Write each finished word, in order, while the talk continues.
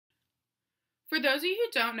For those of you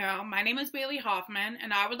who don't know, my name is Bailey Hoffman,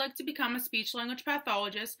 and I would like to become a speech-language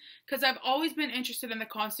pathologist because I've always been interested in the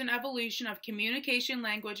constant evolution of communication,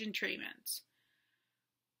 language, and treatments.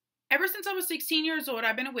 Ever since I was 16 years old,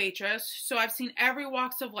 I've been a waitress, so I've seen every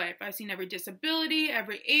walks of life. I've seen every disability,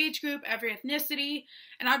 every age group, every ethnicity,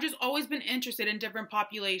 and I've just always been interested in different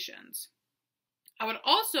populations. I would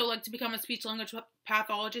also like to become a speech-language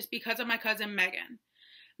pathologist because of my cousin Megan.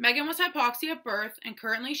 Megan was hypoxia at birth, and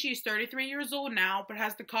currently she's 33 years old now, but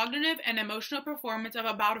has the cognitive and emotional performance of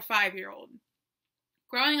about a 5-year-old.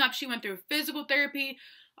 Growing up, she went through physical therapy,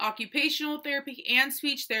 occupational therapy, and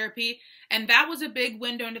speech therapy, and that was a big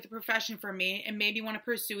window into the profession for me and made me want to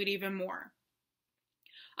pursue it even more.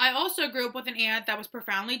 I also grew up with an aunt that was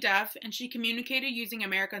profoundly deaf, and she communicated using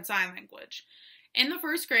American Sign Language. In the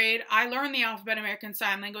first grade, I learned the alphabet American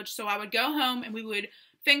Sign Language, so I would go home and we would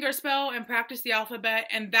fingerspell and practice the alphabet,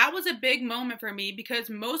 and that was a big moment for me because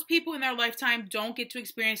most people in their lifetime don't get to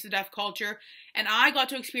experience the deaf culture, and I got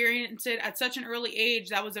to experience it at such an early age.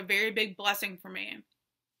 That was a very big blessing for me.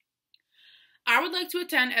 I would like to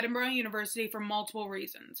attend Edinboro University for multiple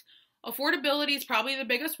reasons. Affordability is probably the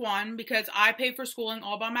biggest one because I pay for schooling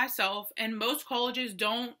all by myself, and most colleges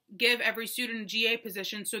don't give every student a GA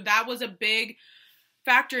position, so that was a big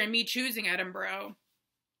factor in me choosing Edinboro.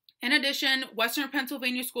 In addition, Western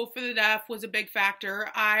Pennsylvania School for the Deaf was a big factor.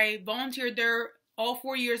 I volunteered there all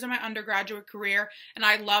 4 years of my undergraduate career, and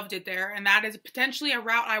I loved it there, and that is potentially a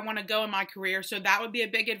route I want to go in my career, so that would be a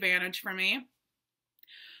big advantage for me.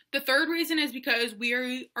 The third reason is because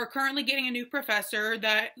we are currently getting a new professor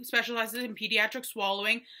that specializes in pediatric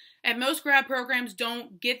swallowing, and most grad programs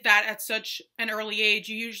don't get that at such an early age.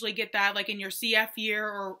 You usually get that like in your CF year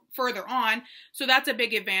or further on, so that's a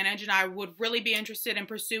big advantage, and I would really be interested in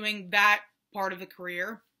pursuing that part of the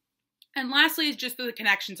career. And lastly is just the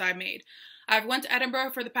connections I've made. I've went to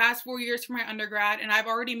Edinboro for the past 4 years for my undergrad, and I've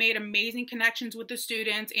already made amazing connections with the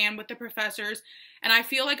students and with the professors, and I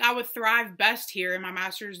feel like I would thrive best here in my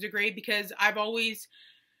master's degree because I've always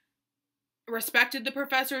respected the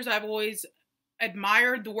professors, I've always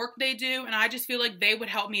admired the work they do, and I just feel like they would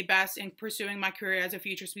help me best in pursuing my career as a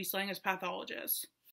future speech language pathologist.